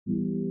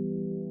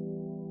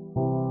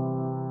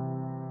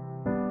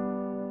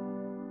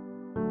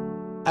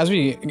as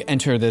we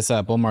enter this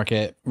bull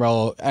market,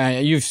 Raoul,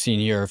 you've seen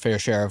your fair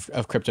share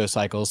of crypto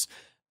cycles.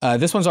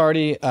 This one's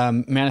already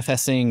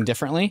manifesting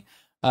differently.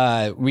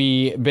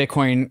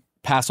 Bitcoin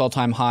passed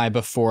all-time high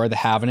before the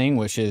halvening,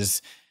 which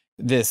is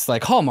this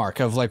like hallmark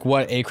of like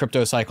what a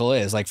crypto cycle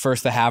is. Like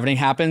first the halvening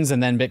happens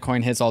and then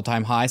Bitcoin hits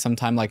all-time high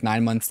sometime like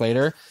 9 months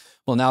later.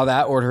 Well, now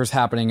that order is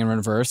happening in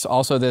reverse.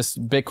 Also, this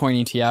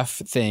Bitcoin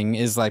ETF thing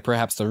is like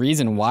perhaps the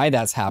reason why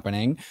that's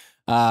happening.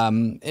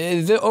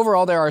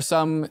 Overall, there are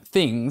some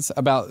things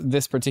about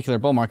this particular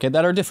bull market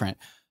that are different.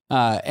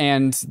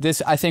 And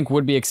this, I think,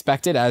 would be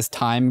expected as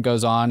time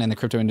goes on and the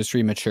crypto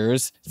industry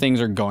matures.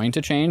 Things are going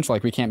to change.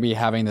 Like we can't be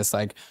having this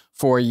like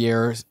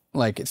 4-year,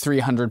 like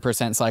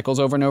 300% cycles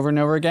over and over and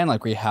over again.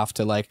 Like we have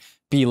to like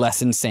be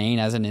less insane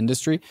as an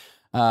industry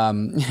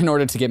in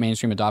order to get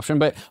mainstream adoption.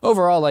 But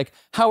overall, like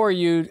how would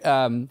you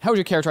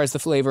characterize the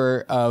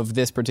flavor of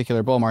this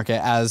particular bull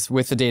market as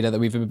with the data that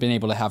we've been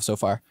able to have so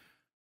far?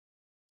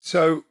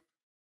 So,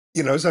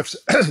 as I've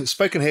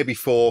spoken here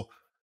before,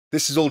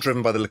 this is all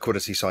driven by the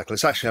liquidity cycle.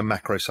 It's actually a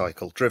macro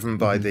cycle driven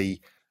by the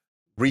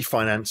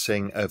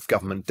refinancing of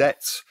government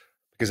debts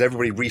because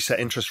everybody reset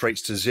interest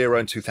rates to 0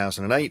 in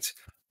 2008.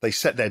 They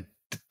set their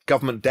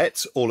government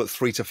debts all at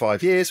 3 to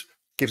 5 years,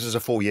 gives us a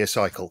 4-year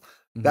cycle.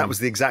 That was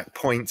the exact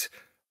point,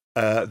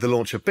 the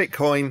launch of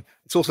Bitcoin.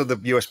 It's also the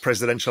US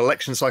presidential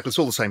election cycle. It's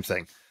all the same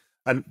thing.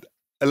 And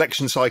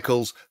election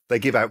cycles, they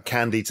give out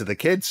candy to the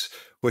kids,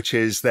 which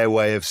is their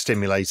way of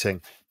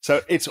stimulating.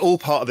 So it's all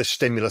part of this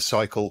stimulus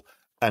cycle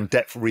and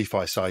debt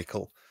refi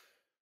cycle.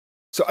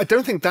 So I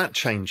don't think that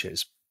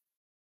changes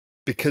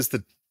because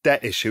the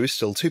debt issue is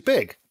still too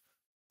big.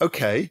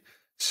 Okay,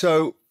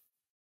 so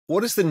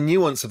what is the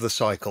nuance of the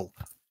cycle?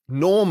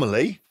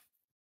 Normally,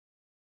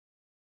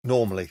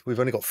 we've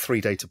only got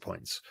 3 data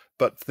points,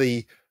 but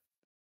the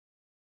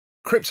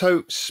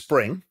crypto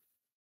spring,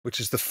 which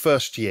is the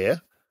first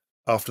year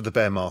after the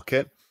bear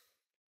market,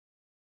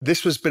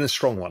 this has been a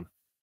strong one.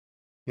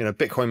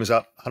 Bitcoin was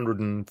up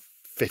 150%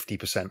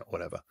 or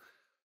whatever.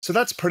 So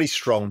that's pretty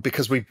strong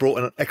because we brought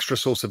an extra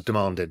source of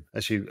demand in,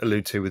 as you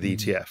allude to with the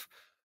ETF.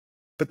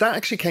 But that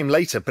actually came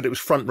later, but it was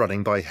front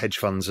running by hedge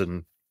funds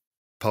and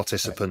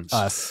participants.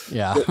 Us,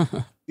 yeah.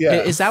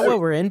 Yeah. Is that what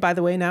we're in, by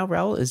the way, now,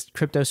 Raoul? Is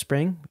crypto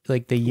spring,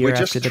 like the year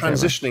after the We're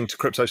just transitioning to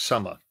crypto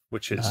summer,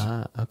 which is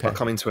okay. I'll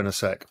come into in a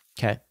sec.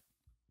 Okay.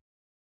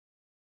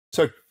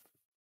 So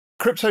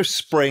crypto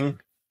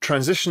spring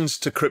transitions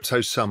to crypto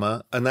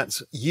summer, and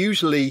that's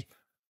usually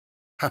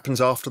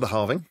happens after the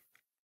halving.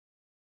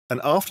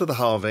 And after the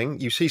halving,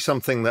 you see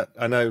something that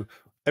I know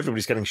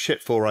everybody's getting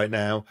shit for right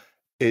now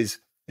is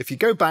if you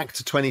go back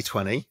to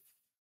 2020,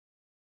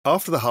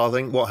 after the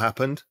halving, what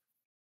happened?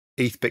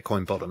 ETH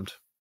Bitcoin bottomed.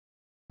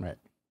 Right.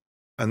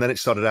 And then it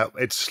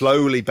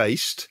slowly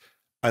based,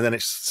 and then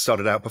it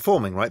started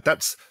outperforming, right?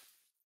 That's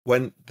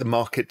when the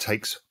market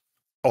takes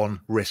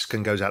on risk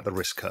and goes out the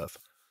risk curve.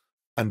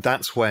 And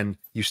that's when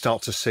you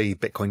start to see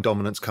Bitcoin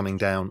dominance coming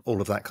down,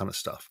 all of that kind of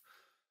stuff.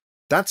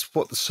 That's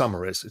what the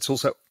summer is. It's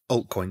also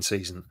altcoin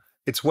season.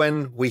 It's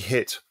when we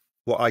hit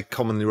what I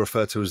commonly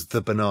refer to as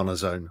the banana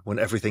zone, when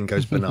everything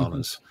goes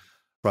bananas,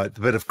 right? The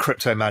bit of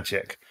crypto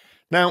magic.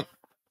 Now,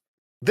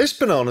 this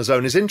banana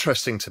zone is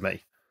interesting to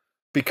me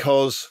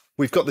because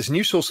we've got this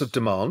new source of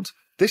demand.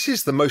 This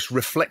is the most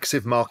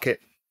reflexive market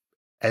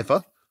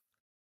ever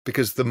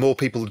because the more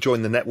people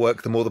join the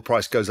network, the more the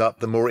price goes up.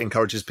 The more it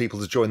encourages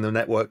people to join the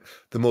network,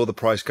 the more the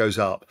price goes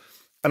up.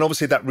 And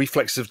obviously that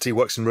reflexivity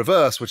works in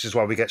reverse, which is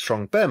why we get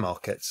strong bear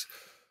markets.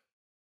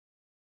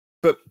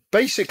 But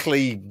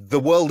basically, the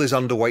world is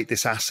underweight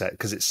this asset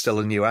because it's still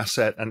a new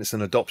asset and it's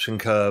an adoption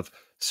curve.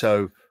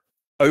 So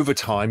over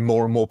time,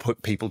 more and more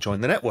people join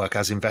the network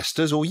as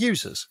investors or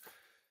users.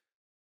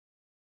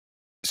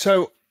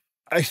 So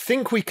I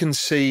think we can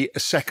see a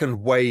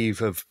second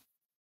wave of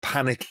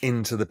panic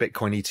into the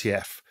Bitcoin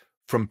ETF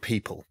from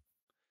people.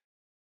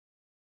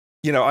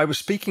 I was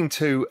speaking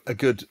to a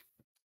good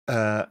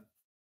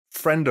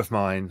friend of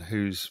mine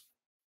who's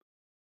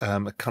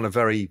a kind of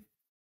very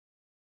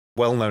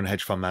well-known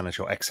hedge fund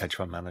manager, or ex-hedge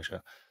fund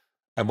manager,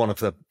 and one of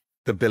the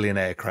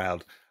billionaire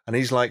crowd. And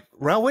he's like,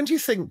 Raoul, when do you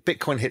think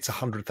Bitcoin hits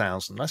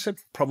 100,000? I said,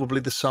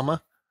 probably the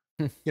summer,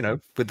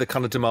 with the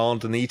kind of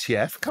demand and the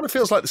ETF. It kind of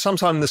feels like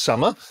sometime in the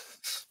summer.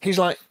 He's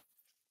like,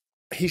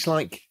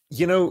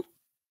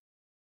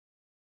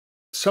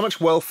 so much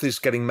wealth is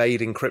getting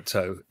made in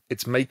crypto.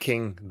 It's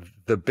making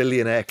the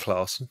billionaire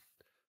class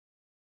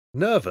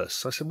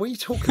nervous. I said, what are you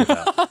talking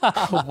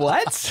about?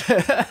 What?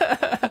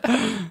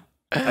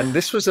 And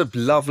this was a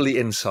lovely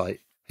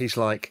insight. He's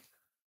like,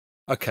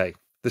 okay,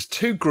 there's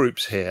 2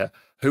 groups here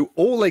who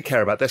all they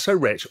care about, they're so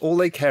rich, all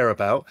they care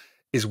about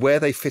is where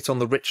they fit on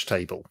the rich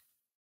table.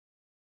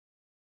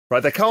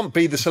 Right? They can't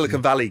be the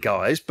Silicon Valley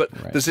guys, but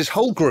there's this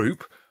whole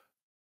group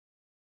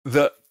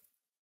that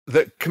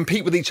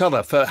compete with each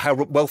other for how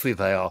wealthy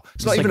they are.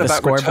 It's not even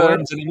about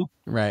returns anymore.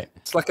 Right.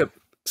 It's like a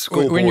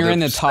scoreboard. When you're in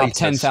the top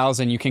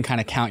 10,000, you can kind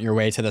of count your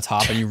way to the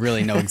top and you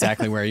really know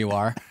exactly where you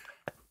are.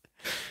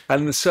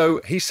 And so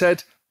he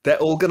said, they're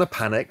all going to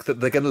panic that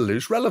they're going to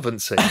lose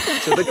relevancy.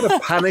 So they're going to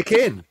panic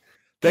in.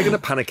 they're going to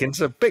panic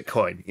into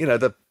Bitcoin. You know,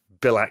 the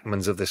Bill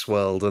Ackmans of this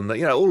world, and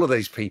all of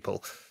these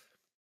people.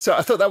 So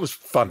I thought that was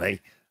funny.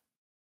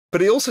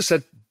 But he also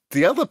said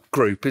the other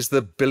group is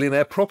the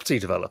billionaire property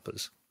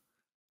developers.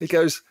 He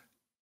goes,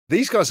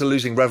 these guys are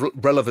losing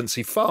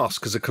relevancy fast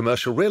because of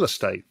commercial real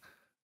estate.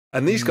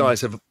 And these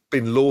guys have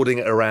been lauding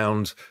it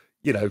around,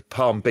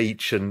 Palm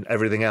Beach and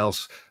everything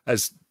else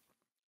as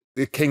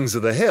the kings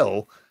of the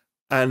hill.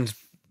 And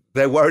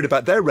they're worried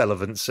about their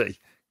relevancy.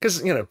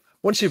 Because,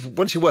 once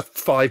you're worth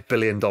 $5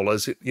 billion,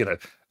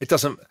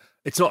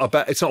 it's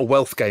not a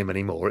wealth game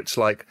anymore. It's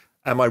like,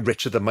 am I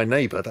richer than my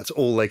neighbor? That's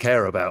all they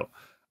care about.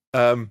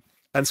 And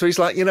so he's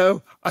like,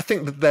 I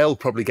think that they'll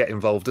probably get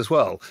involved as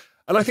well.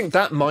 And I think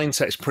that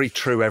mindset is pretty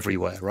true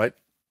everywhere, right?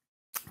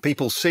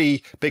 People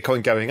see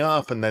Bitcoin going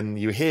up, and then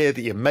you hear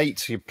that your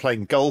mates, you're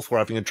playing golf or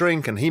having a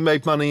drink, and he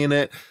made money in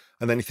it.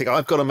 And then you think,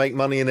 I've got to make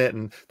money in it.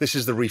 And this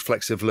is the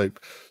reflexive loop.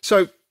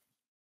 So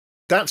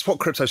that's what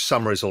crypto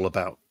summer is all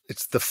about.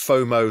 It's the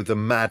FOMO, the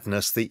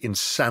madness, the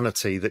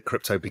insanity that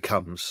crypto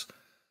becomes.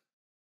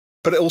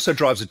 But it also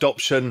drives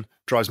adoption,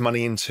 drives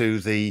money into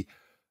the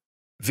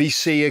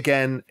VC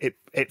again.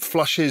 It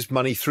flushes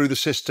money through the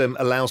system,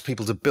 allows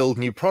people to build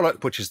new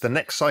product, which is the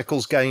next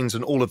cycle's gains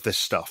and all of this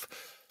stuff.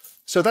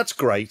 So that's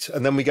great.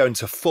 And then we go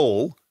into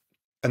fall.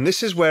 And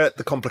this is where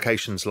the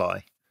complications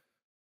lie.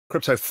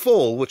 Crypto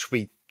fall, which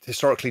we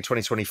historically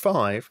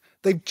 2025,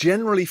 they've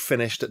generally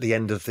finished at the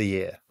end of the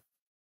year.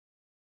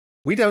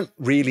 We don't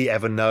really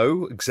ever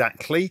know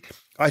exactly.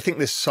 I think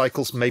this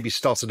cycle's maybe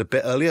started a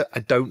bit earlier. I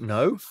don't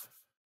know.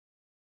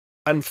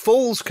 And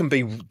falls can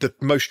be the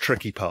most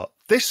tricky part.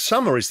 This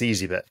summer is the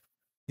easy bit.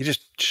 You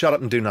just shut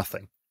up and do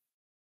nothing.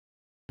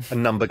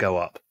 And number go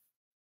up.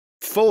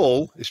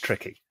 Fall is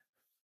tricky.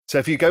 So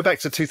if you go back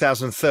to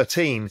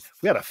 2013,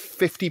 we had a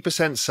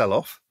 50%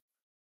 sell-off.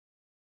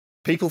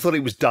 People thought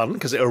it was done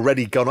because it had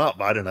already gone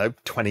up, I don't know,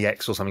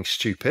 20x or something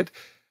stupid.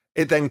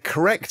 It then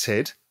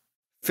corrected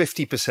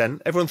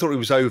 50%. Everyone thought it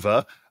was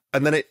over.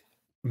 And then it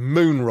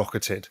moon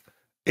rocketed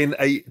in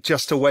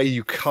just a way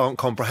you can't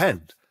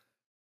comprehend.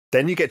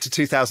 Then you get to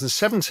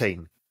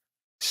 2017.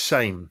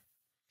 Same.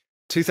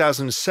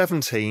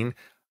 2017,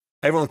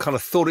 everyone kind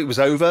of thought it was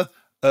over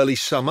early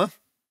summer.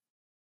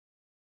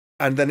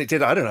 And then it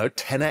did,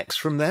 10x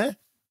from there.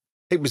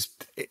 It was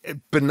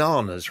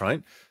bananas,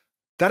 right?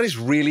 That is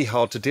really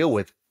hard to deal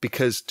with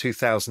because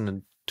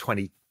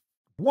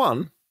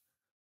 2021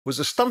 was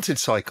a stunted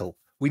cycle.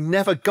 We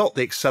never got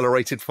the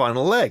accelerated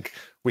final leg.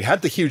 We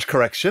had the huge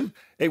correction.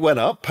 It went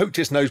up, poked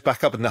its nose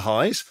back up in the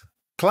highs,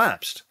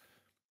 collapsed.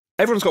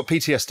 Everyone's got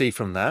PTSD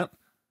from that.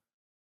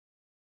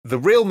 The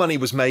real money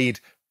was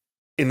made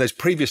in those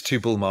previous two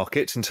bull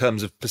markets in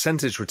terms of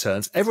percentage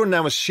returns. Everyone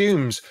now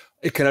assumes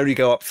it can only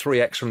go up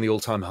 3x from the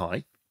all-time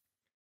high.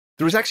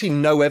 There is actually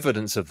no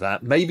evidence of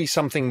that. Maybe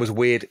something was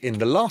weird in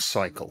the last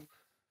cycle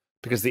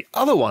because the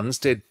other ones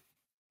did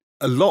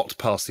a lot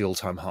past the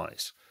all-time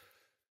highs.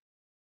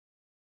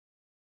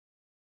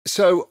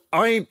 So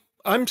how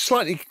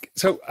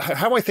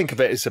I think of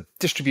it is a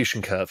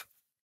distribution curve.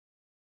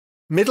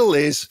 Middle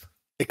is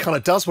it kind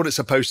of does what it's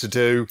supposed to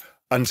do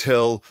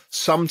until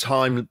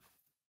sometime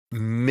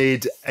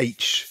mid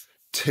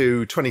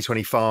H2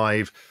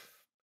 2025,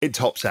 it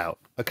tops out.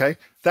 Okay.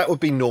 That would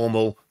be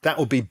normal. That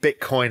would be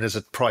Bitcoin as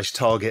a price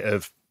target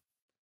of,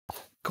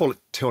 call it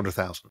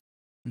 200,000,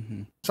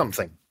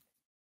 something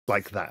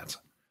like that.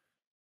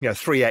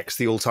 3x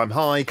the all-time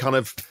high kind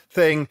of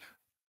thing.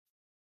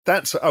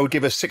 I would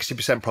give a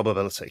 60%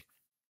 probability.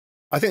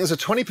 I think there's a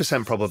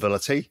 20%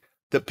 probability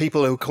that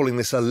people who are calling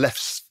this a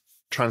left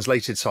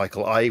translated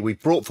cycle, i.e.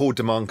 we've brought forward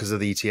demand because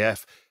of the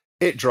ETF,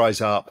 it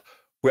dries up,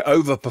 we're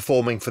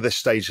overperforming for this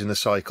stage in the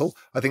cycle.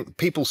 I think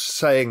people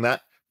saying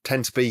that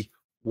tend to be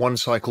one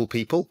cycle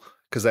people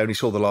because they only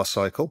saw the last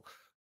cycle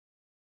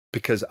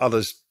because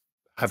others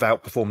have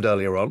outperformed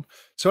earlier on.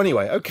 So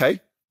anyway, okay,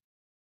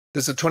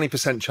 there's a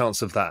 20%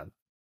 chance of that.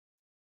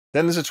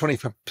 Then there's a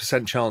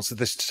 20% chance that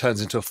this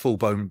turns into a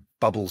full-blown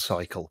bubble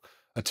cycle,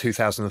 a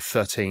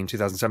 2013,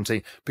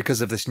 2017, because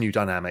of this new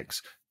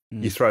dynamics.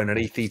 You throw in an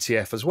ETH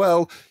ETF as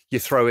well. You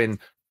throw in,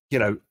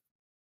 the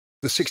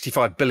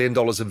 $65 billion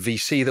of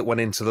VC that went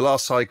into the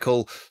last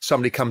cycle.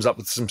 Somebody comes up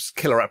with some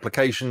killer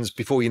applications.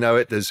 Before you know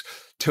it, there's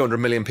 200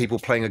 million people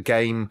playing a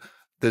game.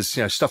 There's,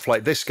 stuff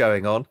like this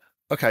going on.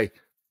 Okay,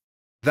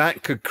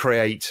 that could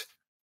create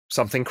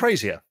something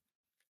crazier.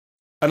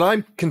 And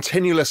I'm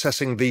continually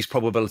assessing these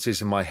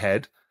probabilities in my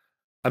head.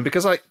 And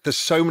because there's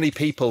so many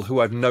people who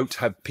I've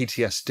noted have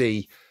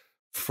PTSD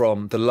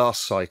from the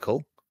last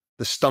cycle,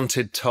 the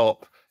stunted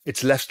top,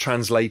 it's less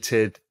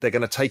translated, they're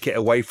going to take it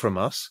away from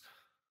us,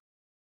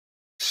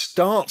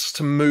 starts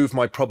to move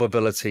my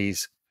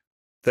probabilities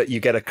that you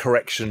get a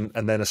correction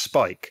and then a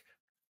spike.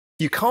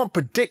 You can't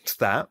predict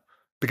that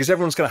because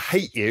everyone's going to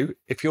hate you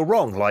if you're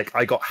wrong. Like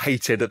I got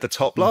hated at the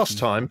top last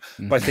time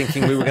by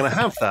thinking we were going to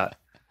have that.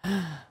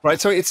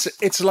 Right. So it's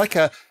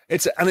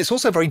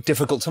also very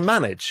difficult to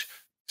manage.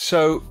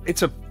 So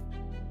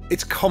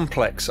it's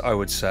complex, I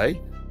would say,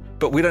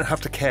 but we don't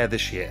have to care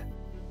this year.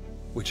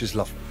 which is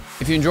lovely.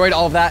 If you enjoyed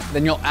all of that,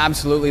 then you'll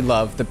absolutely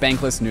love the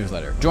Bankless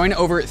newsletter. Join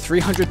over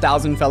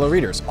 300,000 fellow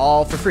readers,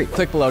 all for free.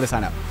 Click below to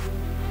sign up.